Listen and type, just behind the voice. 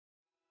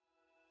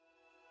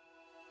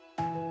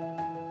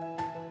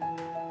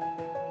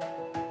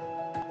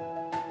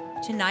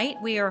Tonight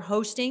we are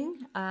hosting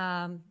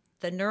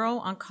the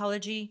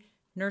Neuro-Oncology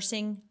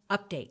Nursing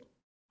Update.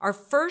 Our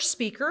first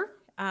speaker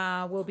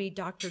will be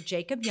Dr.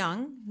 Jacob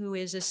Young, who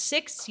is a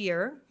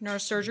 6th-year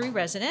neurosurgery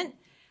resident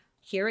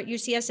here at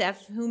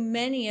UCSF, who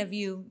many of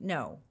you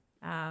know.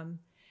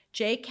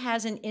 Jake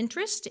has an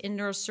interest in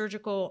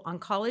neurosurgical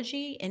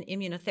oncology and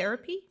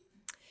immunotherapy.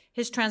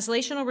 His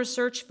translational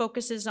research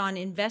focuses on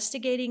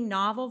investigating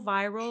novel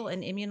viral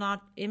and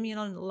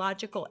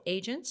immunological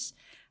agents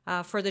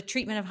for the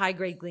treatment of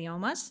high-grade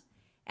gliomas,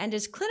 and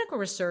his clinical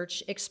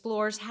research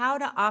explores how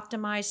to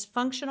optimize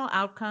functional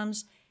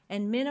outcomes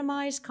and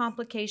minimize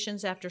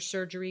complications after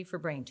surgery for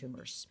brain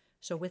tumors.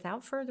 So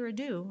without further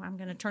ado, I'm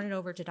going to turn it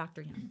over to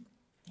Dr. Young.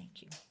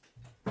 Thank you.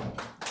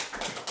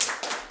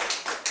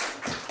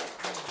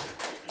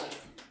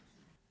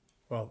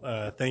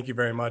 Well, thank you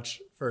very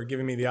much for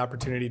giving me the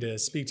opportunity to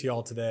speak to you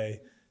all today.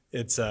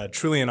 It's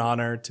truly an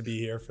honor to be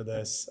here for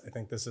this. I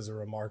think this is a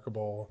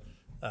remarkable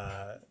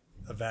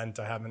event.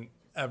 I haven't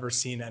ever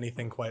seen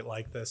anything quite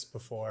like this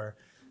before,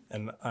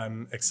 and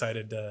I'm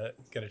excited to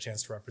get a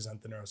chance to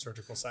represent the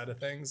neurosurgical side of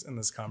things in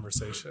this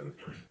conversation.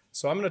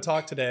 So I'm going to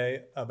talk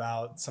today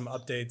about some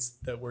updates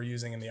that we're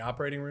using in the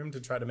operating room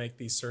to try to make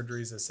these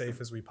surgeries as safe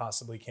as we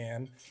possibly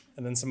can,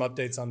 and then some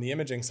updates on the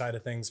imaging side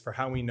of things for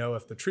how we know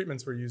if the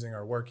treatments we're using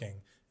are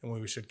working and when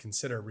we should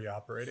consider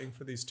reoperating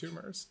for these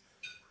tumors.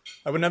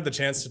 I wouldn't have the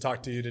chance to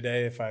talk to you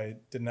today if I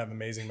didn't have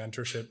amazing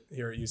mentorship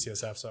here at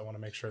UCSF, so I want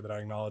to make sure that I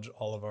acknowledge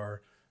all of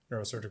our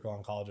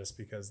neurosurgical oncologists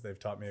because they've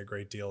taught me a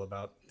great deal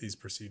about these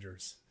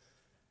procedures.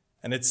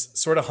 And it's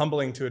sort of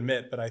humbling to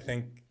admit, but I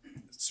think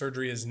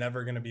surgery is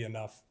never going to be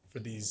enough for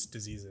these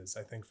diseases.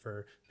 I think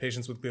for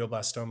patients with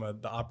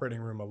glioblastoma, the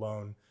operating room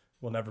alone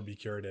will never be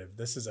curative.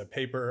 This is a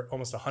paper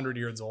almost 100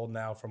 years old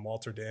now from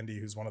Walter Dandy,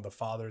 who's one of the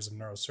fathers of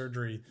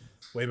neurosurgery,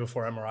 way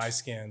before MRI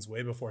scans,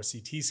 way before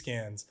CT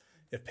scans.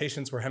 If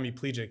patients were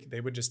hemiplegic,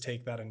 they would just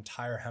take that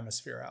entire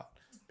hemisphere out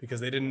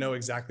because they didn't know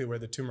exactly where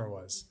the tumor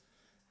was.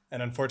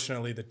 And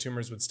unfortunately, the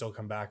tumors would still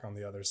come back on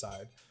the other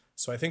side.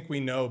 So I think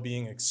we know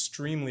being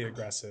extremely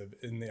aggressive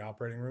in the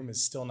operating room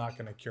is still not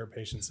going to cure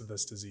patients of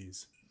this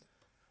disease.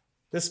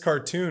 This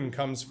cartoon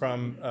comes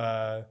from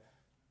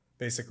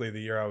basically the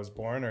year I was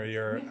born or a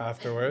year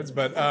afterwards,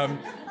 but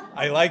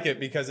I like it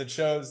because it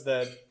shows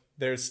that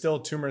there's still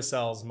tumor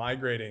cells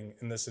migrating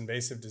in this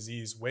invasive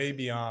disease way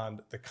beyond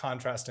the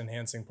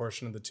contrast-enhancing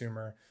portion of the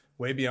tumor,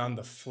 way beyond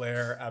the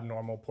flare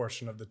abnormal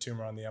portion of the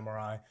tumor on the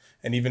MRI,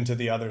 and even to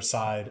the other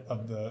side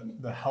of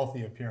the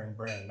healthy appearing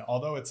brain.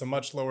 Although it's a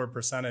much lower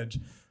percentage,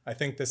 I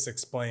think this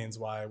explains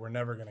why we're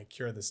never going to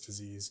cure this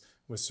disease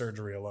with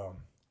surgery alone.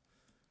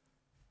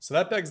 So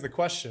that begs the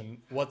question,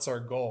 what's our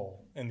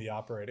goal in the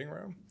operating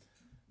room?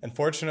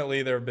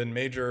 Unfortunately, there have been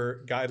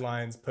major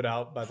guidelines put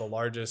out by the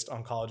largest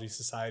oncology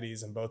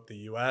societies in both the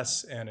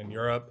US and in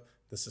Europe,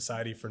 the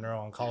Society for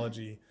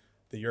Neuro-Oncology,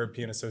 the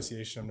European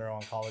Association of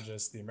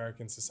Neuro-Oncologists, the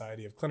American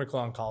Society of Clinical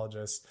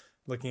Oncologists,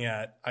 looking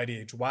at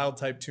IDH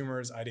wild-type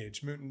tumors,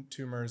 IDH mutant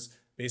tumors,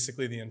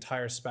 basically the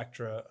entire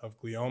spectra of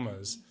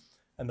gliomas.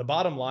 And the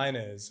bottom line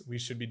is we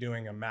should be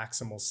doing a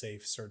maximal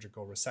safe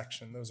surgical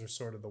resection. Those are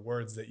sort of the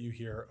words that you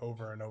hear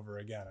over and over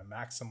again, a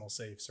maximal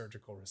safe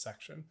surgical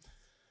resection.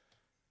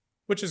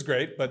 Which is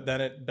great, but then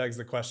it begs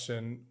the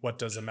question, what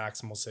does a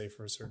maximal safe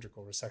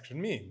surgical resection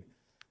mean?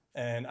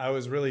 And I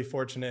was really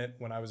fortunate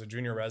when I was a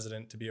junior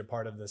resident to be a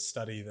part of this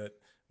study that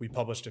we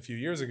published a few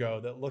years ago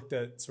that looked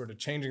at sort of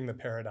changing the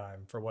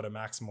paradigm for what a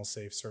maximal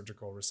safe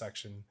surgical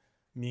resection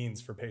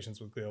means for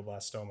patients with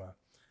glioblastoma.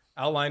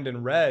 Outlined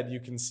in red, you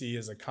can see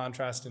is a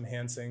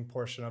contrast-enhancing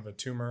portion of a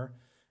tumor.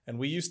 And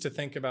we used to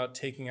think about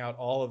taking out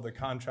all of the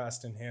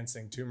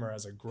contrast-enhancing tumor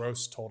as a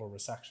gross total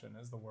resection,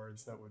 as the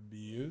words that would be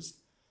used.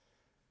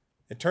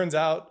 It turns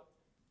out,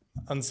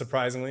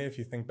 unsurprisingly, if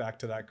you think back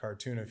to that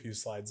cartoon a few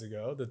slides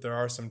ago, that there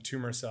are some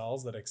tumor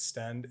cells that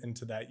extend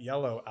into that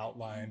yellow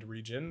outlined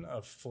region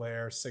of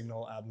flare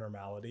signal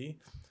abnormality.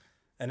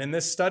 And in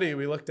this study,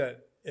 we looked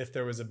at if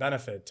there was a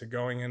benefit to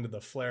going into the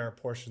flare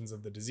portions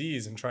of the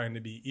disease and trying to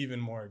be even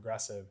more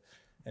aggressive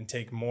and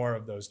take more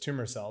of those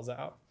tumor cells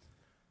out.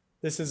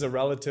 This is a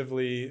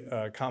relatively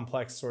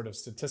complex sort of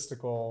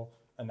statistical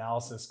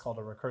analysis called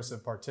a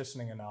recursive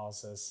partitioning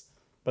analysis.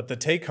 But the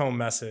take-home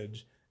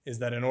message is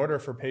that in order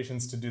for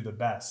patients to do the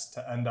best,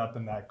 to end up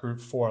in that group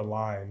 4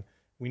 line,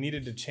 we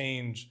needed to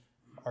change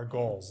our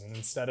goals. And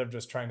instead of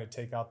just trying to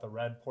take out the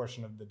red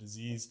portion of the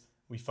disease,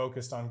 we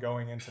focused on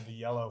going into the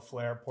yellow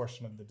flare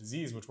portion of the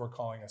disease, which we're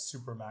calling a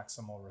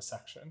supramaximal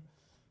resection.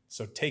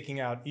 So taking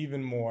out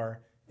even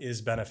more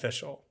is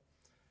beneficial.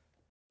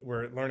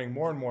 We're learning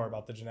more and more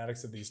about the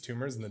genetics of these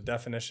tumors, and the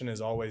definition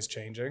is always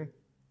changing.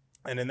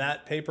 And in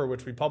that paper,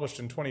 which we published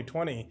in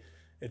 2020,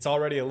 it's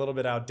already a little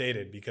bit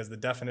outdated because the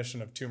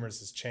definition of tumors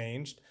has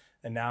changed,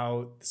 and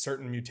now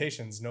certain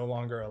mutations no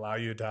longer allow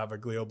you to have a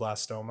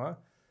glioblastoma.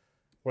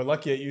 We're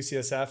lucky at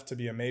UCSF to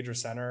be a major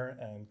center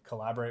and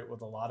collaborate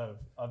with a lot of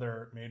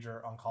other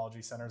major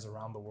oncology centers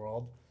around the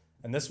world.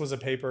 And this was a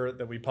paper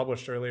that we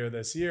published earlier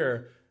this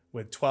year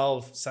with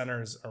 12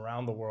 centers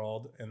around the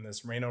world in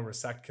this Reno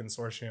Resect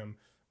Consortium,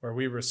 where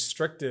we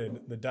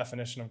restricted the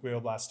definition of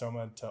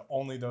glioblastoma to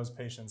only those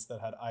patients that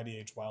had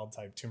IDH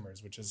wild-type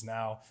tumors, which is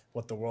now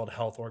what the World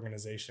Health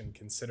Organization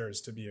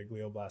considers to be a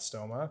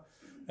glioblastoma.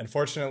 And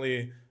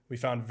fortunately, we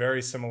found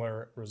very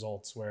similar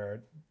results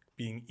where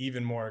being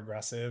even more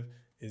aggressive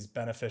is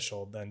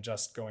beneficial than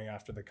just going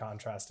after the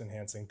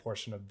contrast-enhancing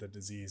portion of the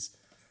disease.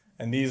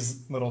 And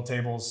these little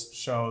tables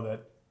show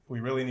that we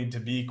really need to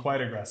be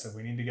quite aggressive.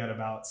 We need to get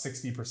about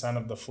 60%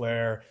 of the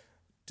flare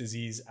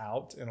disease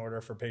out in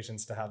order for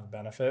patients to have a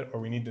benefit,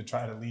 or we need to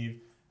try to leave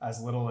as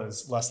little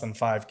as less than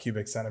 5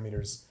 cubic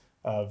centimeters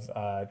of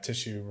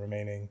tissue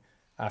remaining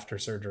after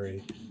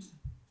surgery.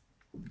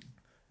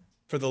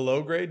 For the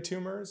low-grade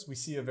tumors, we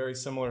see a very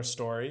similar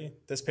story.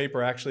 This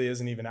paper actually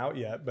isn't even out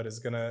yet, but is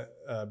going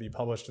to be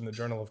published in the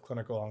Journal of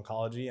Clinical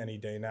Oncology any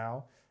day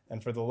now.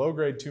 And for the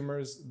low-grade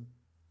tumors,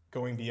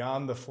 going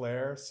beyond the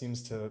flare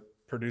seems to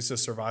produce a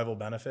survival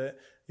benefit.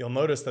 You'll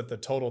notice that the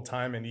total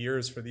time in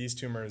years for these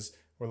tumors,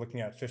 we're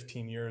looking at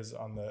 15 years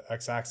on the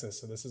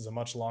x-axis, so this is a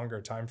much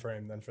longer time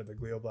frame than for the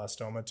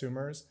glioblastoma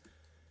tumors.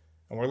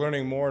 And we're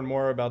learning more and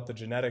more about the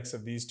genetics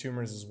of these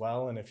tumors as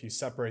well, and if you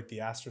separate the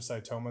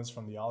astrocytomas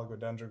from the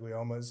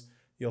oligodendrogliomas,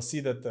 you'll see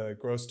that the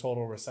gross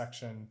total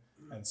resection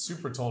and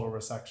supratotal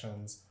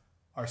resections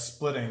are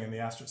splitting in the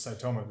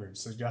astrocytoma group,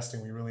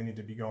 suggesting we really need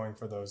to be going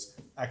for those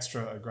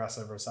extra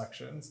aggressive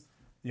resections.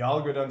 The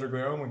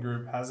oligodendroglioma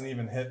group hasn't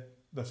even hit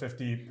the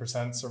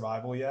 50%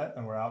 survival yet,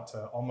 and we're out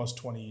to almost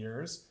 20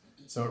 years.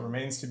 So it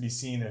remains to be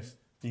seen if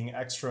being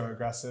extra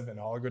aggressive in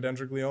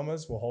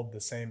oligodendrogliomas will hold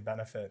the same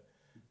benefit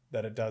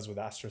that it does with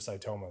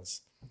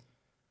astrocytomas.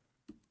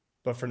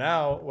 But for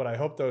now, what I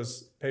hope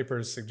those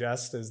papers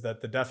suggest is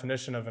that the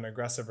definition of an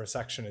aggressive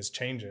resection is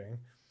changing,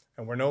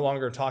 and we're no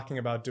longer talking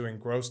about doing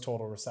gross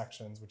total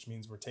resections, which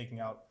means we're taking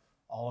out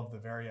all of the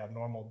very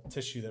abnormal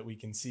tissue that we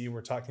can see.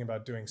 We're talking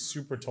about doing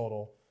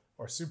supratotal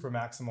or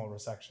supramaximal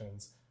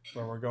resections,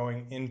 where we're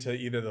going into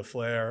either the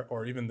flare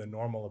or even the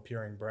normal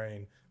appearing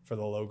brain for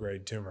the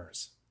low-grade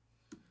tumors.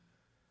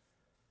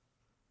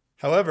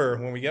 However,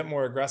 when we get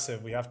more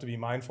aggressive, we have to be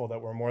mindful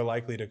that we're more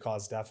likely to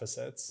cause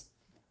deficits.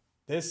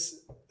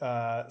 This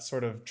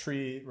sort of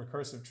tree,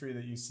 recursive tree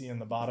that you see in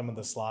the bottom of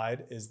the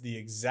slide is the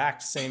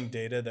exact same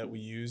data that we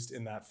used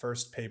in that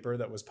first paper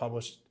that was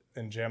published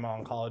in JAMA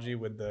Oncology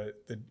with the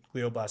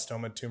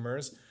glioblastoma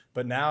tumors.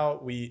 But now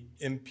we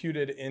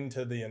imputed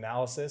into the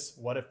analysis,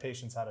 what if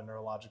patients had a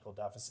neurological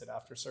deficit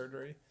after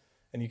surgery?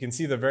 And you can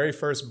see the very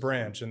first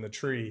branch in the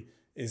tree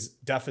is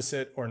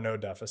deficit or no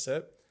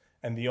deficit.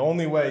 And the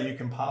only way you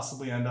can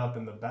possibly end up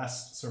in the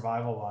best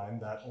survival line,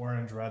 that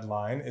orange-red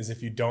line, is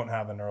if you don't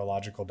have a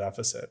neurological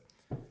deficit.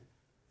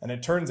 And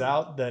it turns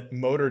out that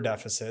motor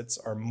deficits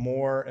are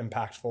more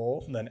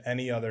impactful than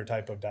any other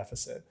type of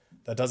deficit.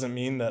 That doesn't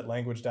mean that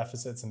language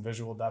deficits and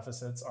visual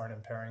deficits aren't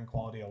impairing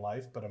quality of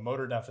life, but a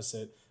motor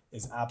deficit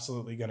is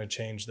absolutely going to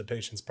change the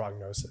patient's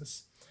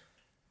prognosis.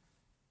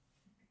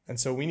 And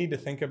so we need to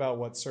think about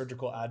what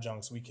surgical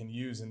adjuncts we can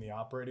use in the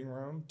operating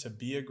room to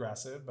be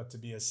aggressive, but to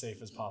be as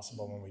safe as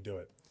possible when we do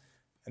it.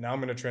 And now I'm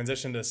going to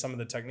transition to some of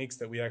the techniques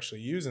that we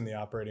actually use in the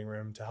operating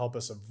room to help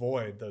us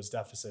avoid those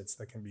deficits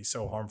that can be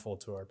so harmful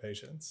to our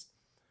patients.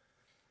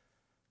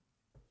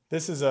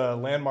 This is a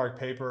landmark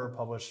paper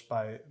published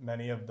by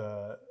many of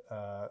the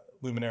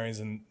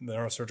luminaries in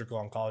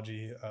neurosurgical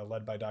oncology,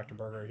 led by Dr.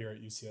 Berger here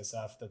at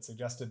UCSF, that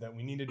suggested that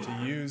we needed to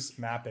use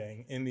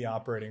mapping in the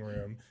operating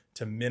room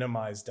to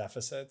minimize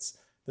deficits.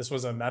 This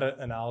was a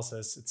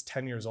meta-analysis. It's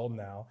 10 years old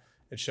now.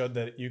 It showed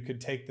that you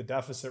could take the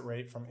deficit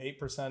rate from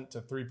 8%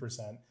 to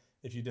 3%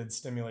 if you did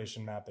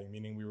stimulation mapping,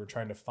 meaning we were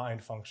trying to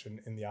find function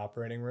in the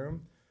operating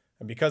room.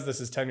 And because this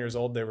is 10 years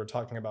old, they were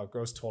talking about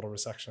gross total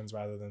resections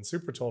rather than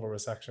supratotal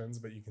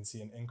resections, but you can see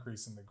an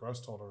increase in the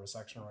gross total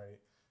resection rate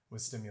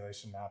with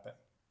stimulation mapping.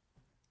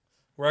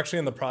 We're actually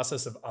in the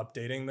process of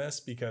updating this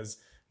because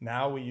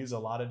now we use a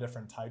lot of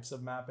different types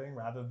of mapping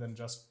rather than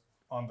just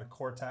on the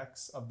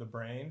cortex of the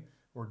brain.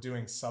 We're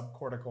doing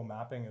subcortical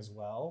mapping as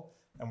well.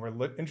 And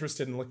we're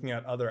interested in looking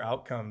at other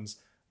outcomes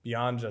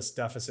beyond just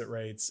deficit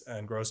rates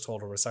and gross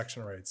total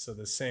resection rates. So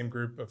the same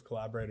group of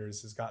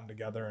collaborators has gotten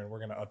together, and we're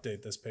going to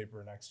update this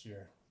paper next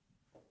year.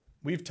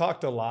 We've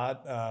talked a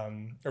lot,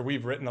 or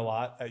we've written a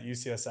lot at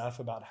UCSF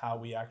about how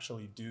we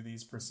actually do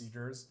these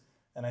procedures.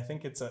 And I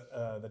think it's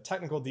the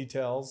technical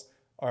details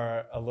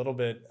are a little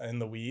bit in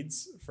the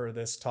weeds for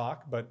this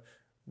talk, but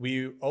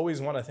we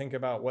always want to think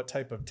about what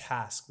type of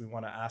task we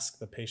want to ask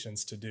the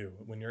patients to do.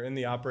 When you're in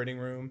the operating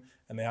room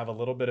and they have a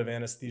little bit of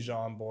anesthesia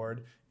on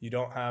board, you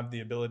don't have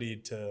the ability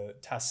to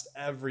test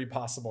every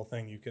possible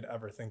thing you could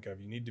ever think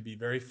of. You need to be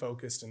very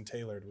focused and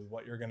tailored with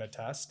what you're going to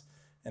test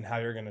and how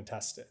you're going to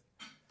test it.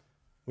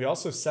 We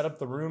also set up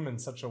the room in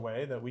such a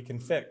way that we can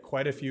fit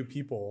quite a few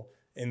people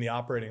in the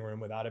operating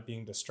room without it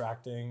being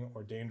distracting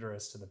or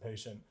dangerous to the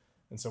patient.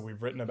 And so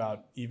we've written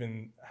about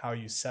even how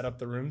you set up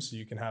the room so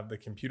you can have the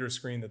computer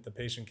screen that the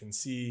patient can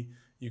see.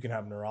 You can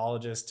have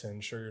neurologists to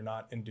ensure you're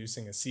not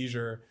inducing a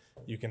seizure.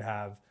 You can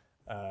have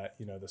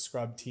the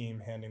scrub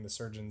team handing the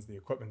surgeons the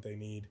equipment they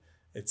need.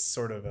 It's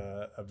sort of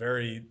a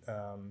very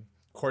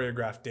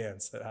choreographed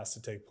dance that has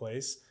to take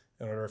place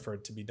in order for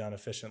it to be done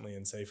efficiently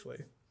and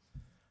safely.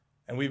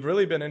 And we've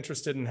really been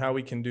interested in how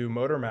we can do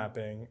motor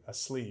mapping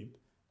asleep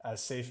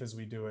as safe as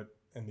we do it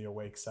in the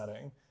awake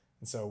setting.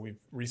 And so we've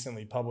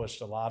recently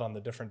published a lot on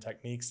the different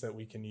techniques that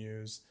we can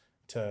use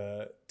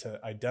to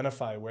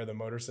identify where the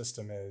motor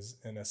system is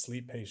in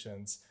asleep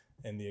patients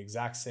in the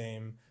exact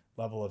same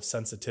level of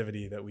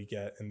sensitivity that we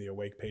get in the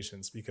awake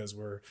patients, because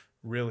we're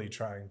really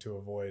trying to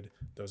avoid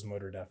those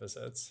motor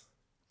deficits.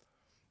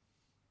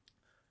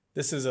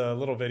 This is a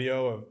little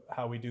video of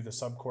how we do the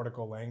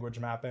subcortical language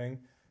mapping.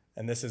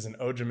 And this is an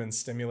Ogerman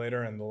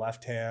stimulator in the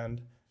left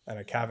hand and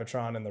a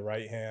Cavitron in the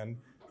right hand.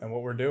 And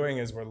what we're doing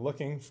is we're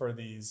looking for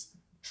these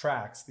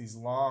tracks, these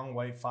long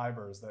white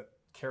fibers that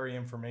carry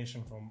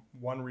information from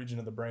one region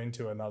of the brain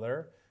to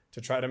another,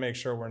 to try to make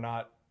sure we're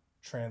not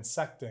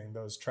transecting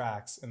those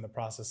tracks in the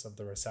process of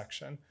the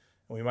resection. And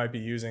we might be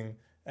using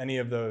any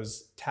of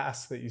those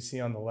tasks that you see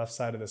on the left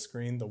side of the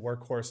screen. The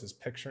workhorse is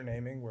picture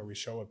naming, where we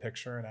show a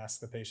picture and ask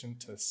the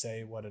patient to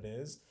say what it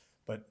is.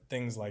 But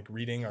things like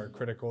reading are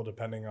critical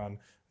depending on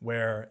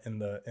where in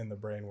the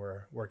brain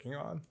we're working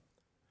on.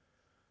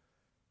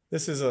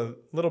 This is a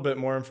little bit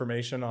more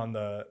information on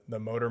the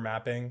motor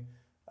mapping.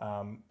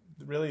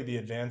 Really the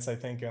advance, I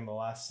think, in the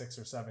last 6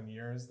 or 7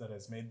 years that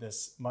has made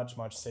this much,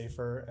 much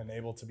safer and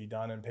able to be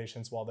done in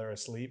patients while they're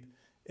asleep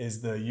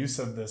is the use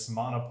of this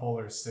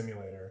monopolar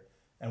stimulator.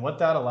 And what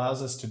that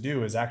allows us to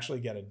do is actually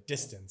get a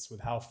distance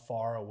with how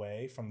far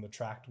away from the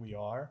tract we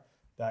are.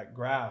 That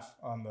graph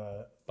on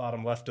the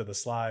bottom left of the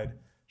slide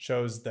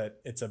shows that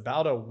it's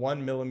about a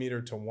 1 millimeter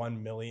to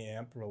 1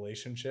 milliamp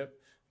relationship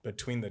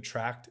between the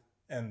tract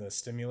and the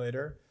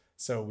stimulator.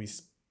 So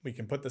we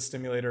can put the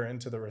stimulator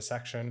into the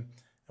resection,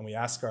 and we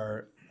ask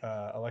our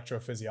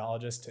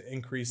electrophysiologist to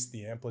increase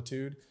the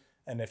amplitude.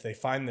 And if they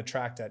find the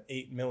tract at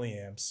 8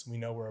 milliamps, we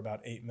know we're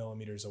about 8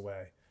 millimeters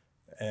away.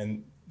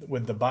 And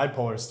with the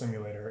bipolar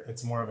stimulator,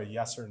 it's more of a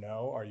yes or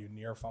no, are you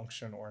near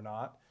function or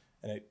not?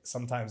 And it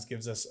sometimes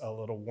gives us a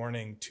little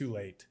warning too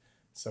late.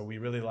 So we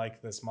really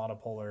like this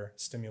monopolar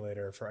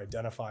stimulator for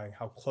identifying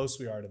how close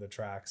we are to the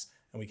tracks,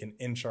 and we can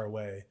inch our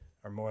way,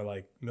 or more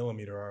like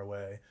millimeter our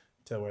way,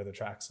 to where the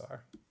tracks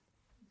are.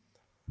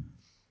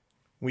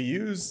 We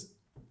use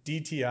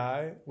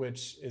DTI,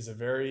 which is a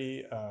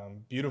very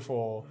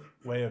beautiful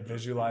way of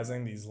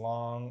visualizing these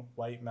long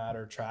white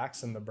matter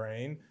tracks in the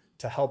brain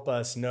to help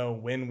us know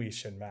when we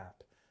should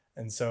map.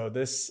 And so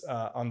this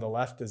on the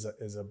left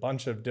is a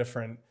bunch of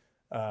different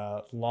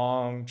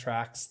long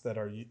tracks that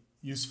are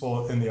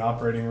useful in the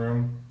operating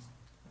room.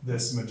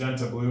 This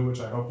magenta blue, which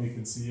I hope you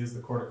can see, is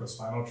the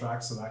corticospinal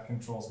tract, so that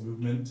controls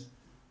movement.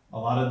 A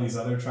lot of these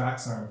other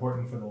tracks are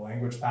important for the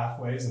language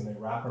pathways, and they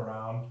wrap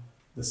around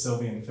the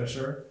Sylvian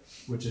fissure,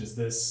 which is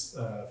this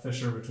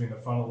fissure between the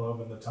frontal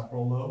lobe and the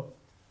temporal lobe.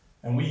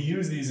 And we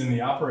use these in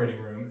the operating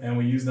room, and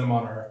we use them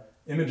on our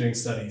imaging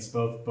studies,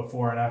 both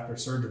before and after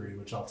surgery,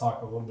 which I'll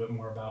talk a little bit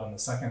more about in the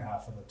second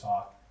half of the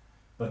talk.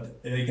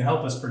 But they can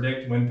help us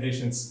predict when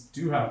patients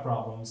do have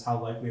problems, how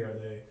likely are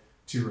they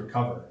to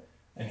recover.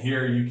 And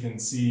here you can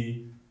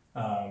see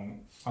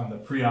on the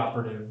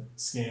preoperative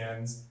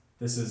scans,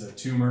 this is a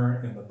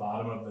tumor in the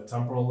bottom of the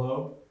temporal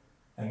lobe.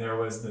 And there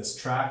was this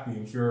tract, the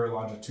inferior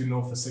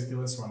longitudinal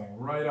fasciculus, running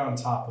right on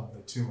top of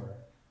the tumor.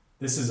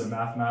 This is a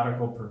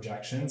mathematical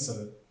projection,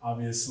 so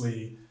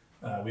obviously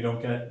we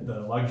don't get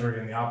the luxury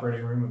in the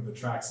operating room of the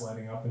tracks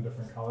lighting up in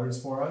different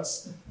colors for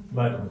us.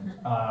 But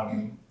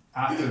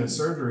after the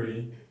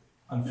surgery,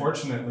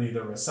 unfortunately,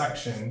 the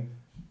resection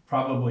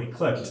probably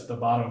clipped the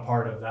bottom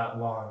part of that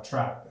long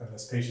tract, and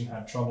this patient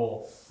had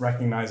trouble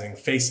recognizing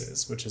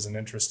faces, which is an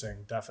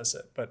interesting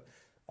deficit. But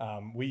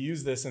we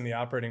use this in the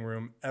operating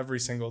room every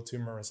single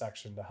tumor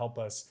resection to help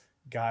us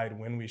guide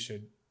when we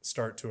should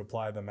start to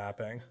apply the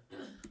mapping.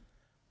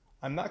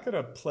 I'm not going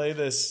to play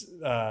this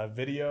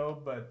video,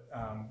 but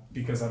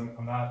because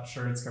I'm not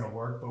sure it's going to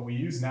work, but we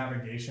use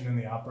navigation in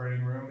the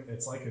operating room.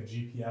 It's like a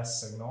GPS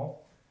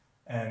signal,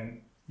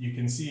 and you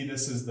can see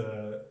this is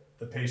the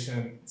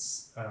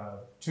patient's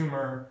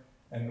tumor,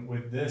 and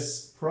with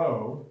this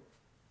probe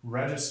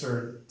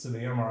registered to the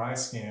MRI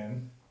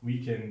scan,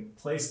 we can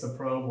place the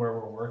probe where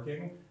we're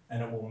working,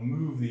 and it will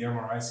move the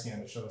MRI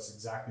scan to show us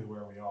exactly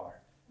where we are.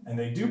 And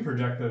they do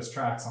project those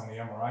tracks on the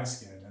MRI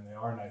scan, and they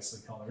are nicely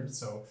colored,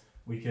 so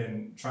we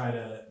can try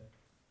to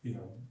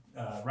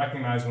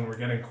recognize when we're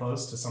getting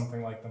close to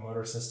something like the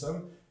motor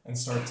system and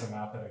start to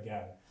map it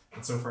again.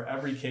 And so for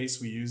every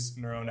case, we use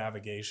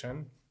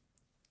neuronavigation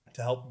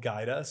to help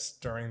guide us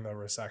during the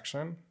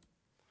resection.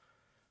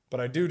 But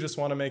I do just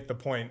want to make the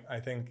point,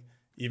 I think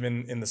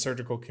even in the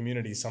surgical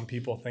community, some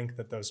people think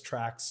that those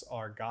tracks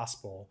are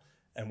gospel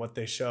and what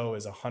they show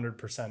is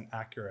 100%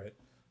 accurate,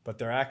 but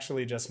they're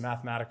actually just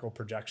mathematical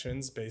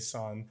projections based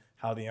on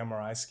how the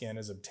MRI scan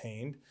is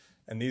obtained.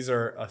 And these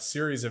are a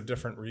series of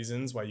different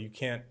reasons why you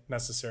can't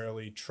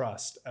necessarily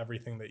trust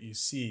everything that you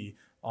see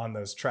on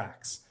those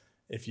tracks.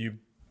 If you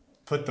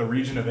put the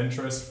region of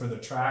interest for the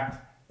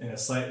tract in a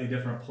slightly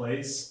different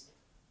place,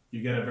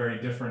 you get a very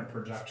different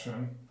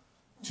projection.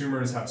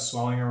 tumors have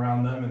swelling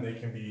around them, and they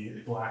can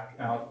be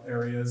blackout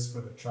areas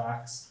for the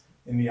tracts.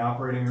 In the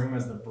operating room,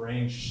 as the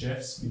brain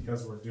shifts,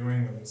 because we're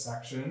doing the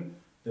resection,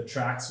 the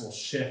tracts will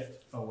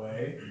shift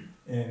away,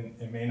 and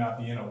it may not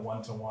be in a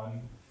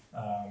one-to-one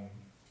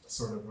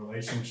sort of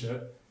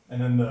relationship.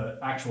 And then the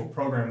actual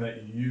program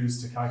that you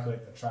use to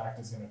calculate the tract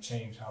is going to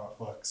change how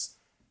it looks.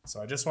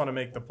 So I just want to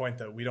make the point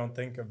that we don't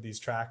think of these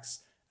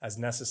tracts as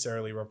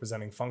necessarily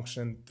representing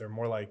function. They're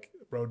more like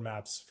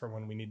roadmaps for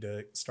when we need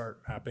to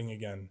start mapping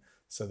again,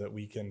 so that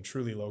we can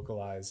truly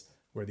localize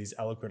where these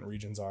eloquent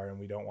regions are, and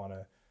we don't want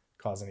to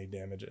cause any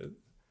damage.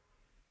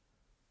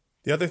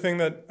 The other thing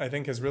that I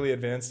think has really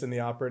advanced in the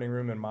operating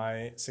room in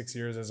my 6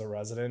 years as a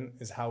resident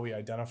is how we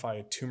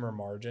identify tumor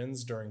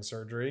margins during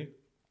surgery.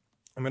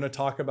 I'm going to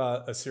talk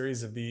about a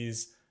series of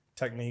these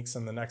techniques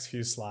in the next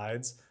few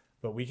slides,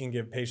 but we can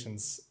give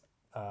patients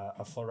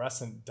a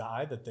fluorescent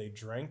dye that they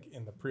drink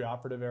in the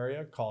preoperative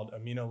area called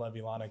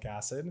aminolevulonic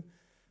acid.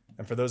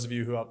 And for those of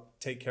you who help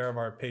take care of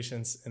our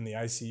patients in the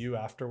ICU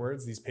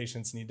afterwards, these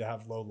patients need to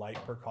have low light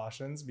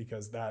precautions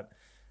because that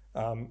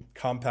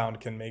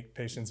compound can make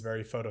patients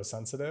very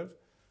photosensitive.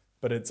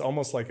 But it's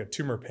almost like a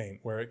tumor paint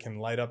where it can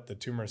light up the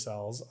tumor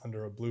cells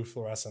under a blue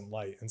fluorescent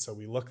light. And so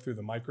we look through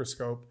the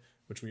microscope,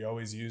 which we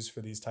always use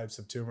for these types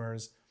of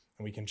tumors,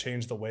 and we can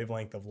change the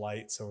wavelength of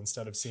light. So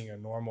instead of seeing a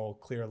normal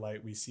clear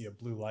light, we see a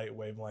blue light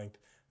wavelength,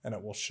 and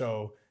it will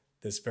show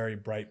this very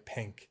bright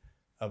pink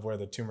of where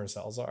the tumor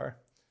cells are.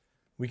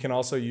 We can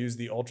also use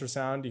the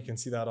ultrasound. You can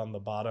see that on the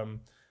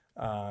bottom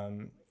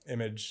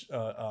image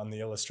on the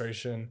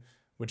illustration,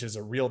 which is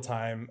a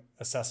real-time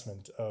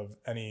assessment of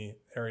any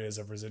areas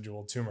of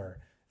residual tumor.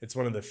 It's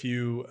one of the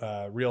few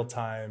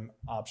real-time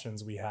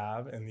options we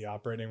have in the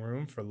operating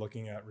room for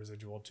looking at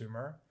residual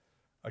tumor.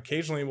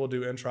 Occasionally, we'll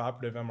do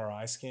intraoperative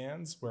MRI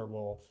scans where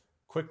we'll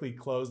quickly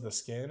close the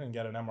skin and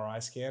get an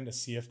MRI scan to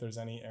see if there's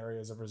any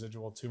areas of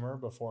residual tumor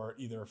before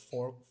either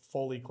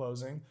fully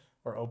closing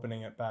or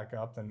opening it back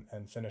up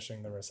and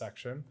finishing the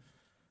resection.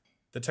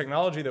 The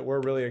technology that we're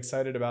really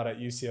excited about at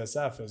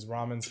UCSF is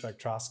Raman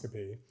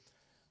spectroscopy.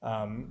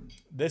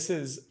 This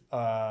is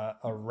a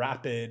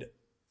rapid,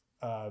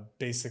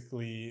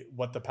 basically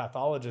what the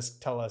pathologists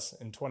tell us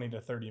in 20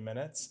 to 30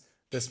 minutes.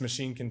 This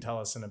machine can tell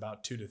us in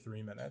about 2 to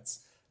 3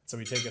 minutes. So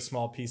we take a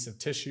small piece of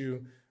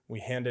tissue, we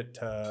hand it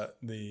to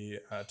the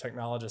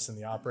technologist in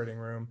the operating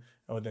room,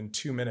 and within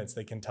 2 minutes,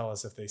 they can tell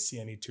us if they see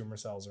any tumor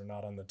cells or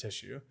not on the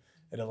tissue.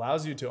 It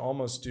allows you to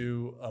almost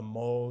do a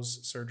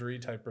Mohs surgery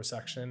type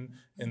resection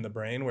in the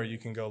brain where you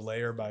can go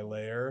layer by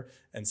layer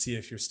and see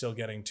if you're still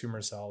getting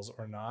tumor cells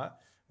or not,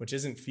 which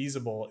isn't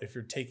feasible if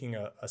you're taking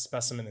a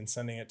specimen and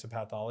sending it to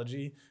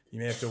pathology. You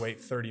may have to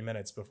wait 30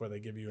 minutes before they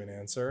give you an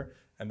answer,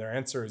 and their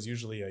answer is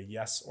usually a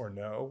yes or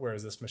no,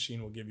 whereas this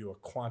machine will give you a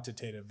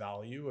quantitative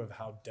value of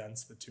how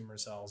dense the tumor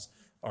cells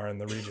are in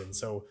the region.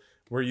 So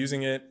we're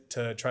using it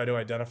to try to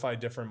identify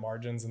different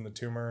margins in the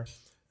tumor,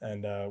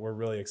 and we're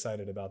really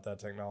excited about that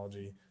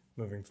technology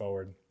moving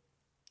forward.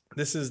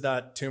 This is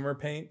that tumor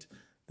paint.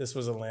 This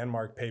was a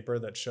landmark paper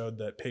that showed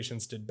that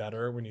patients did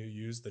better when you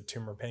use the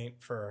tumor paint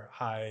for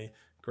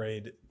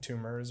high-grade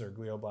tumors or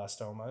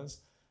glioblastomas.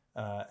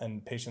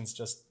 And patients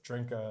just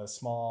drink a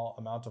small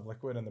amount of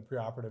liquid in the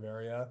preoperative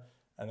area.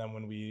 And then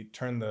when we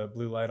turn the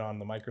blue light on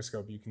the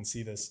microscope, you can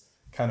see this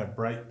kind of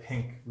bright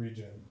pink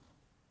region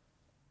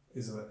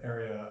is an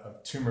area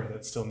of tumor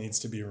that still needs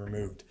to be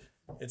removed.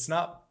 It's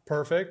not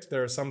perfect.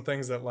 There are some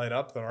things that light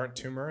up that aren't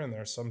tumor, and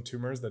there are some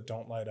tumors that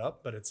don't light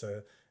up, but it's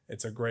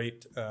a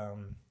great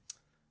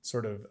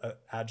sort of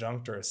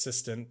adjunct or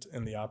assistant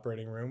in the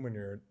operating room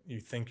when you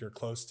think you're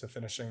close to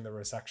finishing the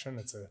resection.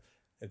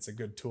 It's a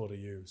good tool to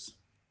use.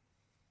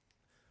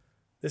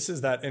 This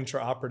is that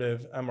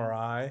intraoperative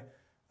MRI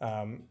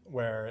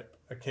where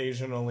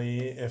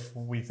occasionally, if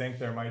we think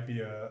there might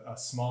be a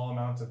small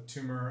amount of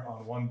tumor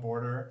on one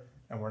border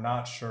and we're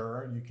not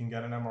sure, you can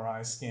get an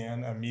MRI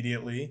scan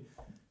immediately.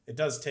 It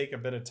does take a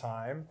bit of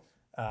time,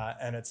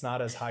 and it's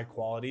not as high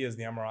quality as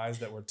the MRIs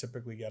that we're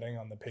typically getting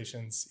on the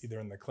patients either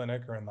in the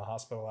clinic or in the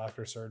hospital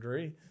after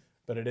surgery,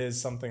 but it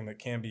is something that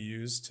can be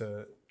used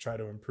to try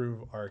to improve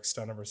our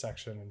extent of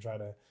resection and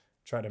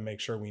try to make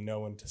sure we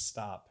know when to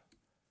stop.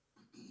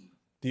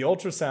 The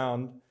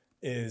ultrasound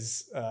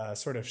is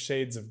sort of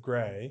shades of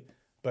gray,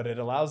 but it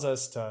allows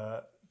us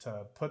to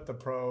put the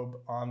probe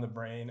on the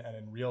brain and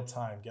in real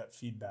time get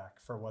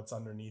feedback for what's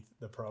underneath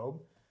the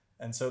probe.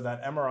 And so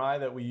that MRI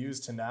that we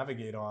use to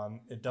navigate on,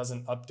 it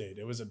doesn't update.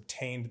 It was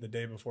obtained the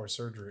day before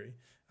surgery.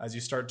 As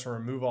you start to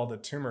remove all the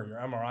tumor, your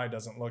MRI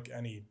doesn't look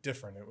any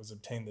different. It was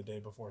obtained the day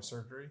before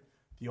surgery.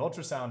 The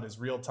ultrasound is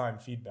real-time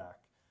feedback,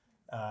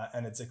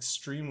 and it's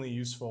extremely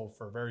useful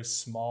for very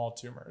small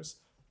tumors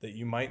that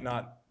you might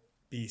not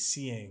be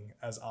seeing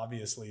as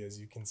obviously as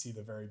you can see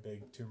the very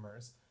big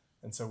tumors.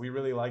 And so we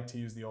really like to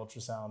use the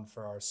ultrasound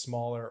for our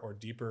smaller or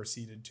deeper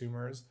seated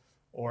tumors,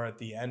 or at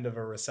the end of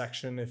a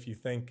resection, if you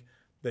think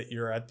that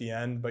you're at the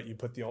end, but you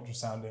put the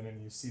ultrasound in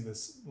and you see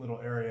this little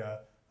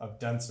area of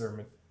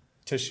denser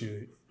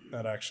tissue,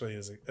 that actually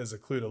is a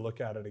clue to look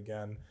at it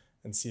again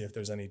and see if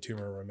there's any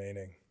tumor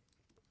remaining.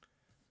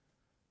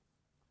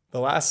 The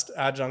last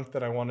adjunct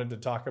that I wanted to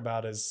talk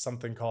about is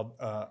something called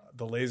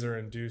the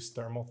laser-induced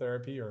thermal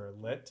therapy, or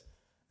LIT.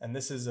 And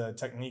this is a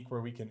technique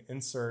where we can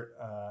insert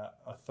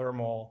a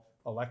thermal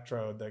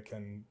electrode that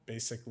can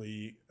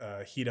basically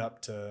heat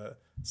up to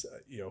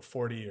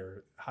 40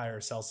 or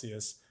higher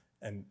Celsius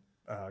and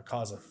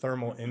cause a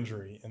thermal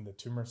injury in the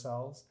tumor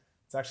cells.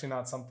 It's actually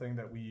not something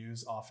that we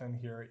use often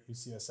here at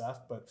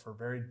UCSF, but for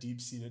very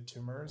deep-seated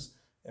tumors,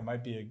 it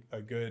might be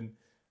a good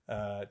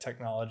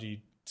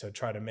technology to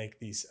try to make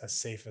these as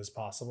safe as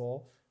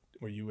possible,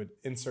 where you would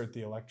insert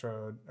the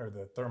electrode or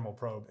the thermal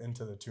probe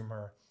into the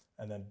tumor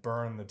and then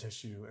burn the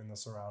tissue in the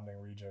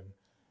surrounding region.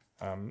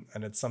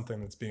 And it's something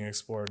that's being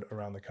explored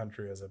around the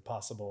country as a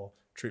possible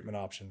treatment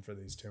option for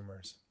these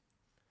tumors.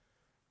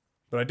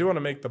 But I do want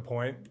to make the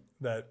point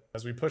that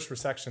as we push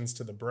resections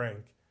to the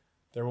brink,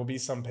 there will be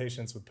some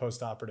patients with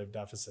postoperative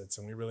deficits,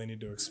 and we really need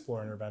to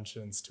explore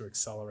interventions to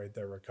accelerate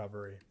their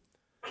recovery.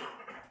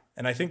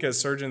 And I think as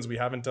surgeons, we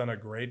haven't done a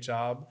great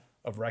job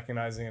of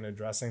recognizing and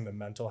addressing the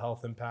mental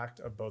health impact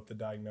of both the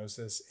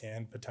diagnosis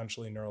and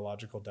potentially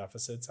neurological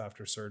deficits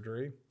after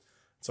surgery.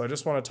 So I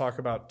just want to talk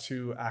about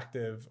 2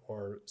 active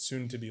or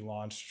soon to be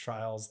launched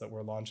trials that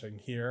we're launching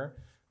here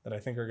that I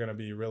think are going to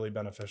be really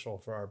beneficial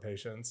for our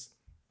patients.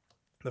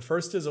 The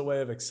first is a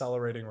way of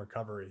accelerating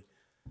recovery.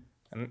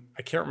 And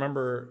I can't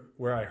remember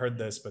where I heard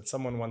this, but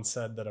someone once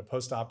said that a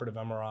postoperative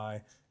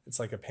MRI, it's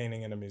like a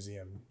painting in a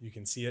museum. You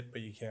can see it,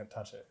 but you can't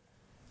touch it.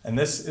 And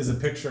this is a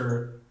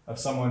picture of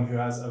someone who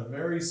has a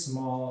very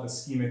small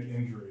ischemic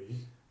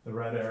injury. The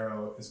red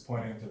arrow is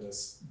pointing to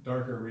this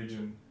darker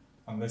region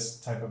on this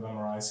type of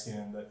MRI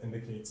scan that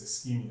indicates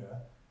ischemia.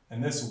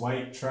 And this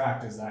white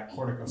tract is that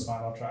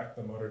corticospinal tract,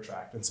 the motor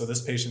tract. And so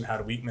this patient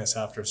had weakness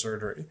after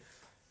surgery.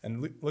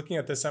 And looking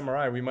at this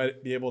MRI, we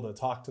might be able to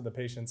talk to the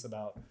patients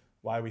about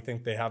why we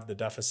think they have the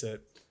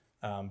deficit,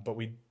 but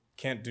we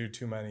can't do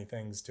too many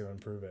things to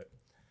improve it.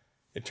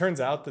 It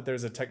turns out that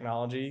there's a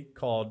technology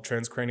called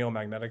transcranial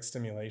magnetic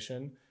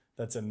stimulation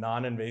that's a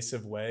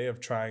non-invasive way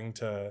of trying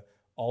to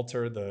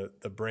alter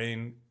the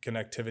brain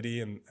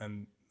connectivity,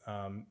 and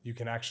you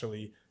can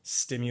actually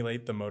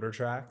stimulate the motor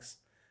tracts.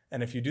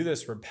 And if you do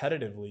this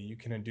repetitively, you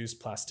can induce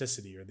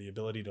plasticity, or the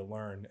ability to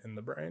learn, in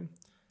the brain.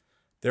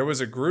 There was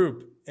a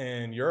group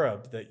in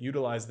Europe that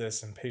utilized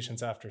this in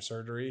patients after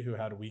surgery who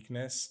had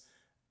weakness.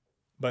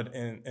 But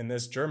in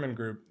this German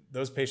group,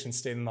 those patients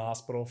stayed in the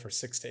hospital for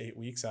 6 to 8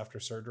 weeks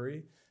after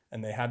surgery,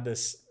 and they had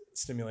this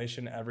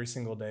stimulation every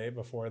single day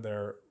before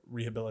their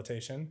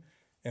rehabilitation.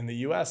 In the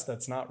US,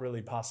 that's not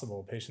really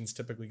possible. Patients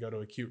typically go to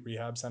acute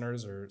rehab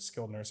centers or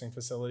skilled nursing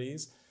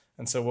facilities.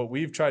 And so what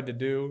we've tried to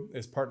do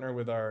is partner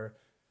with our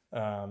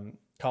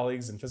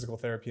colleagues in physical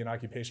therapy and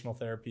occupational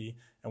therapy,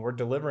 and we're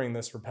delivering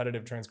this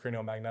repetitive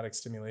transcranial magnetic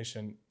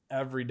stimulation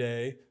every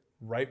day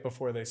right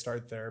before they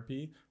start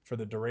therapy for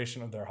the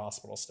duration of their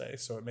hospital stay.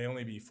 So it may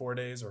only be 4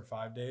 days or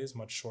 5 days,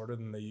 much shorter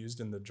than they used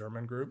in the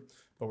German group,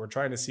 but we're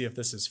trying to see if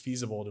this is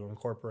feasible to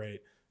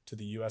incorporate to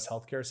the US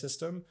healthcare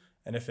system.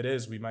 And if it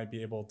is, we might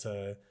be able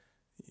to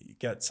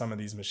get some of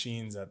these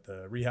machines at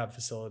the rehab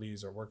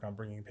facilities or work on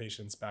bringing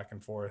patients back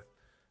and forth.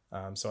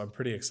 So I'm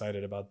pretty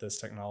excited about this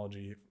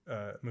technology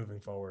moving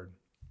forward.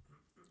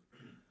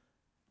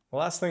 The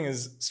last thing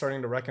is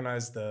starting to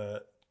recognize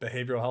the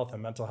behavioral health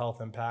and mental health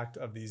impact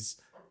of these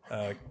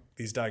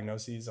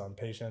diagnoses on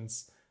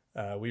patients.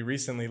 We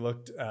recently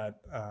looked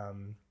at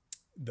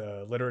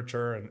the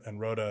literature and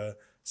wrote a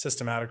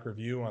systematic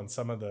review on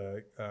some of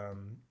the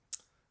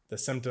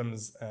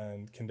symptoms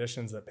and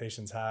conditions that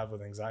patients have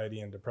with anxiety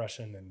and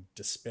depression and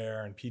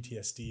despair and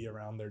PTSD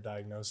around their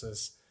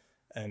diagnosis.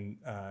 And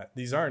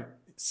these aren't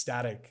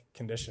static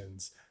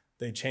conditions.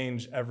 They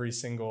change every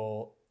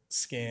single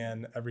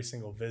scan, every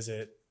single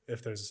visit.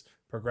 If there's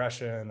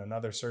progression,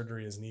 another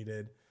surgery is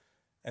needed.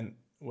 And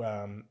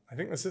I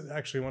think this is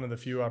actually one of the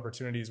few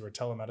opportunities where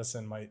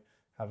telemedicine might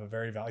have a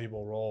very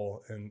valuable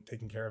role in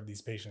taking care of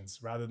these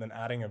patients, rather than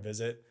adding a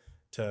visit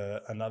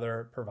to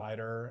another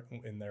provider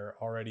in their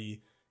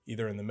already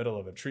either in the middle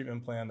of a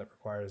treatment plan that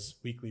requires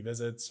weekly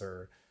visits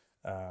or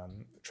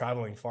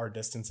traveling far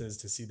distances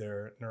to see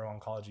their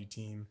neuro-oncology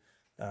team.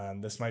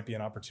 This might be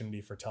an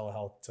opportunity for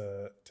telehealth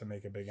to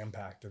make a big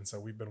impact. And so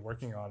we've been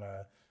working on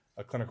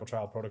a clinical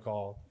trial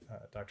protocol.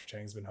 Dr.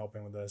 Chang's been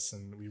helping with this,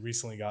 and we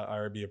recently got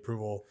IRB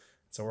approval.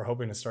 So we're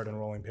hoping to start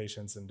enrolling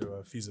patients into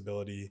a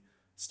feasibility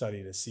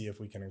study to see if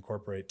we can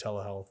incorporate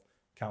telehealth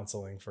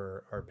counseling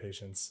for our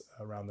patients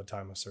around the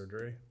time of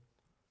surgery.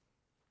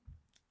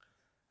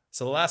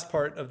 So the last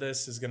part of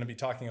this is going to be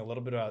talking a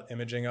little bit about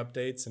imaging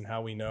updates and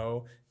how we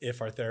know if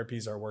our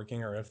therapies are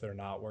working or if they're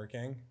not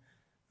working.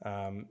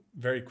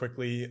 Very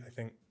quickly, I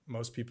think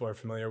most people are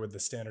familiar with the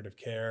standard of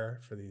care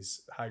for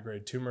these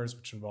high-grade tumors,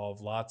 which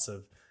involve lots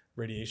of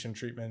radiation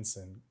treatments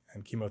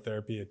and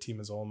chemotherapy, a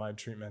temozolomide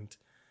treatment.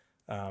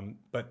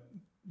 But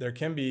there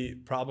can be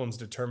problems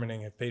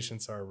determining if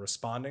patients are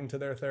responding to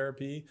their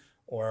therapy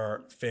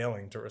or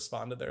failing to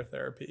respond to their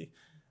therapy.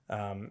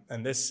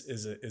 And this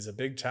is a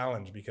big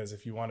challenge, because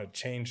if you want to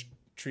change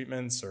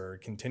treatments or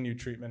continue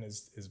treatment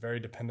is very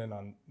dependent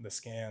on the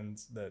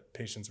scans that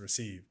patients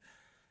receive.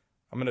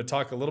 I'm going to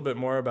talk a little bit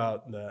more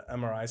about the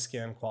MRI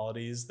scan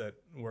qualities that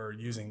we're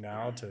using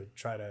now to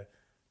try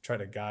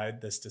to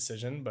guide this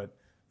decision. But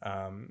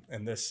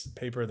in this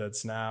paper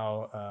that's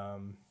now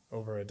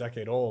over a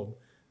decade old,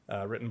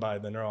 written by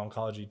the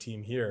Neuro-Oncology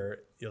team here,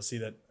 you'll see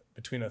that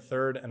between a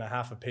third and a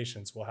half of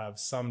patients will have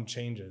some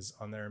changes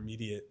on their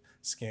immediate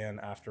scan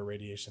after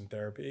radiation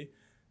therapy.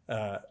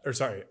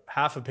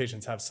 Half of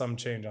patients have some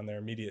change on their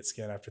immediate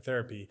scan after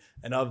therapy,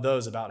 and of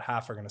those, about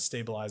half are going to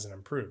stabilize and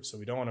improve. So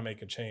we don't want to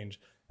make a change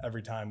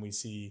every time we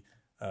see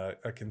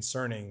a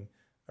concerning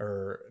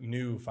or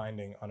new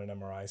finding on an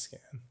MRI scan.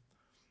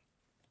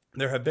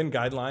 There have been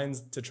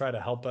guidelines to try to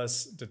help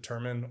us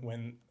determine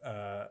when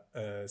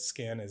a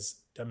scan is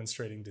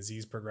demonstrating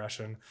disease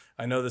progression.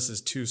 I know this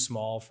is too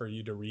small for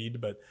you to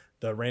read, but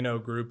the Reno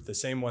group, the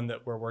same one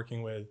that we're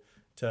working with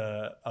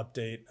to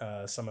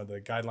update some of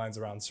the guidelines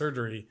around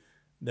surgery,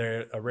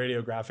 a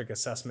radiographic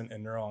assessment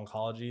in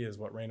neuro-oncology is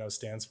what Reno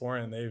stands for,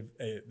 and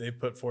they've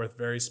put forth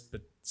very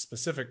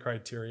specific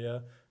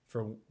criteria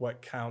for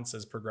what counts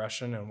as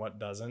progression and what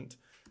doesn't.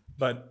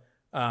 But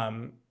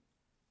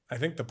I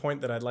think the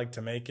point that I'd like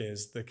to make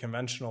is the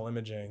conventional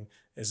imaging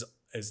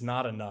is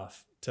not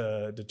enough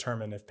to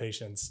determine if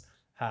patients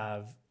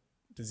have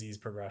disease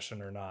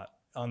progression or not.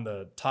 On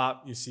the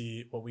top, you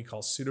see what we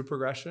call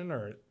pseudoprogression,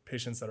 or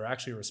patients that are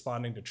actually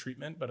responding to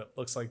treatment, but it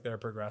looks like they're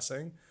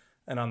progressing.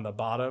 And on the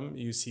bottom,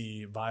 you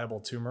see viable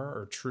tumor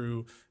or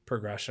true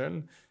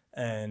progression.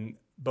 And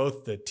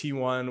both the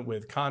T1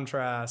 with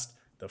contrast,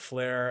 the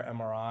FLAIR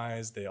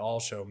MRIs, they all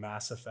show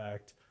mass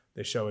effect,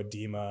 they show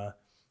edema,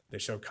 they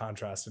show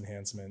contrast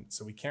enhancement.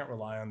 So we can't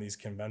rely on these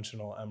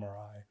conventional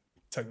MRI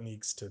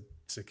techniques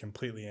to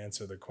completely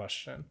answer the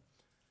question.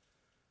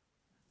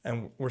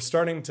 And we're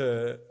starting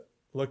to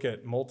look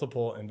at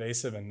multiple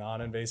invasive and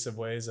non-invasive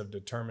ways of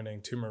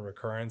determining tumor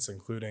recurrence,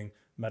 including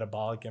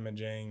metabolic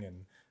imaging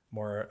and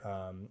more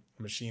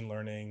machine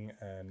learning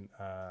and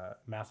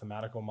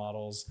mathematical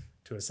models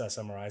to assess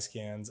MRI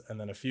scans, and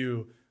then a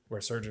few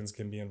where surgeons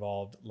can be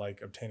involved,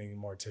 like obtaining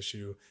more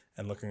tissue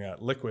and looking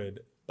at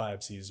liquid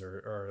biopsies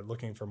or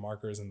looking for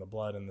markers in the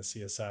blood and the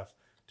CSF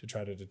to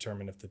try to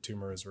determine if the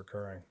tumor is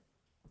recurring.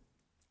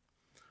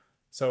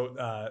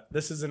 So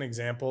this is an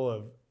example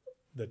of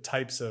the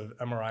types of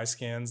MRI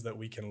scans that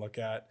we can look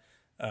at,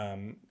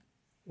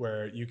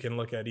 where you can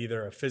look at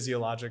either a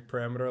physiologic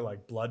parameter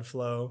like blood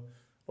flow,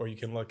 or you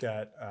can look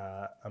at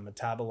a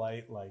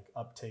metabolite like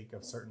uptake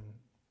of certain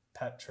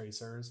PET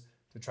tracers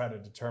to try to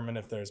determine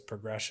if there's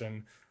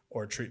progression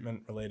or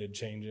treatment-related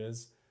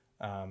changes.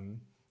 And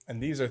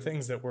these are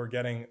things that we're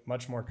getting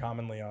much more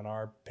commonly on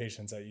our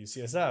patients at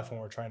UCSF when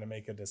we're trying to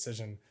make a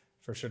decision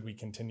for should we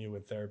continue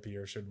with therapy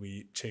or should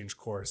we change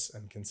course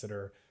and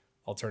consider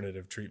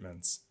alternative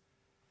treatments.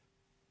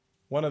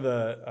 One of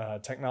the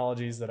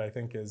technologies that I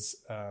think is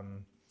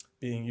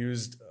being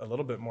used a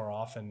little bit more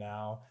often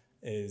now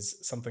is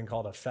something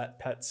called a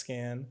FET-PET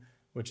scan,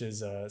 which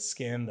is a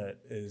scan that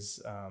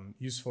is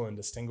useful in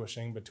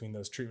distinguishing between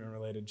those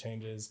treatment-related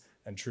changes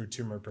and true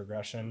tumor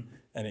progression.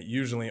 And it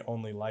usually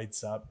only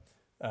lights up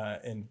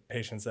in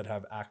patients that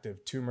have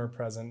active tumor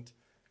present.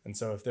 And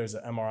so if there's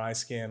an MRI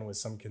scan with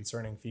some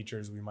concerning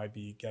features, we might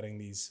be getting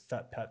these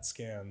FET-PET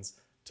scans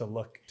to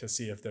look to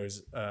see if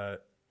there's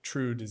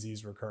true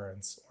disease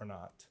recurrence or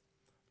not.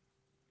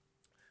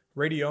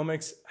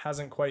 Radiomics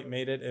hasn't quite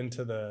made it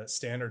into the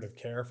standard of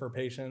care for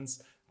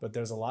patients, but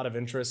there's a lot of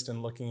interest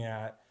in looking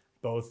at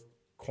both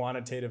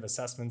quantitative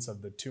assessments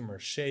of the tumor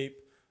shape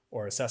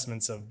or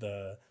assessments of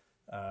the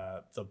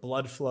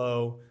blood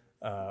flow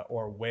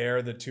or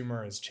where the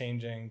tumor is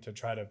changing to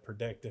try to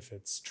predict if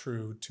it's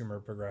true tumor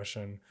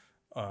progression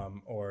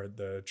or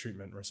the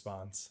treatment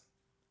response.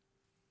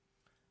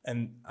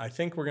 And I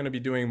think we're going to be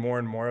doing more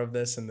and more of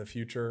this in the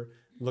future,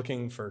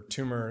 looking for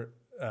tumor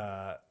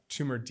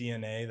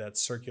DNA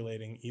that's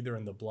circulating either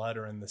in the blood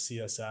or in the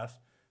CSF.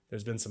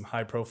 There's been some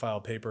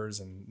high-profile papers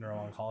in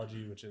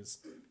Neuro-Oncology, which is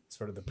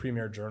sort of the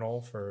premier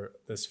journal for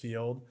this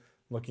field,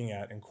 looking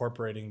at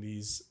incorporating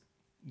these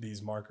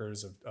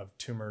markers of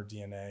tumor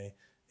DNA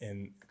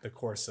in the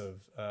course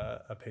of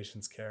a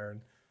patient's care.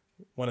 And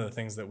one of the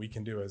things that we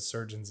can do as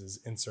surgeons is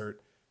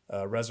insert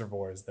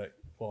reservoirs that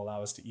will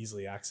allow us to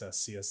easily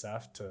access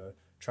CSF to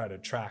try to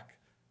track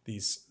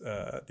these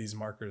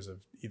markers of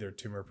either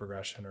tumor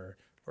progression or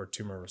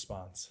tumor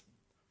response.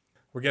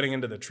 We're getting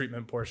into the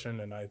treatment portion,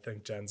 and I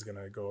think Jen's going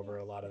to go over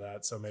a lot of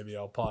that, so maybe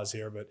I'll pause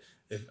here. But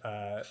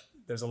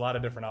there's a lot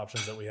of different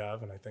options that we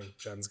have, and I think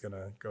Jen's going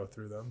to go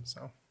through them.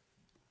 So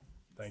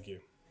thank you.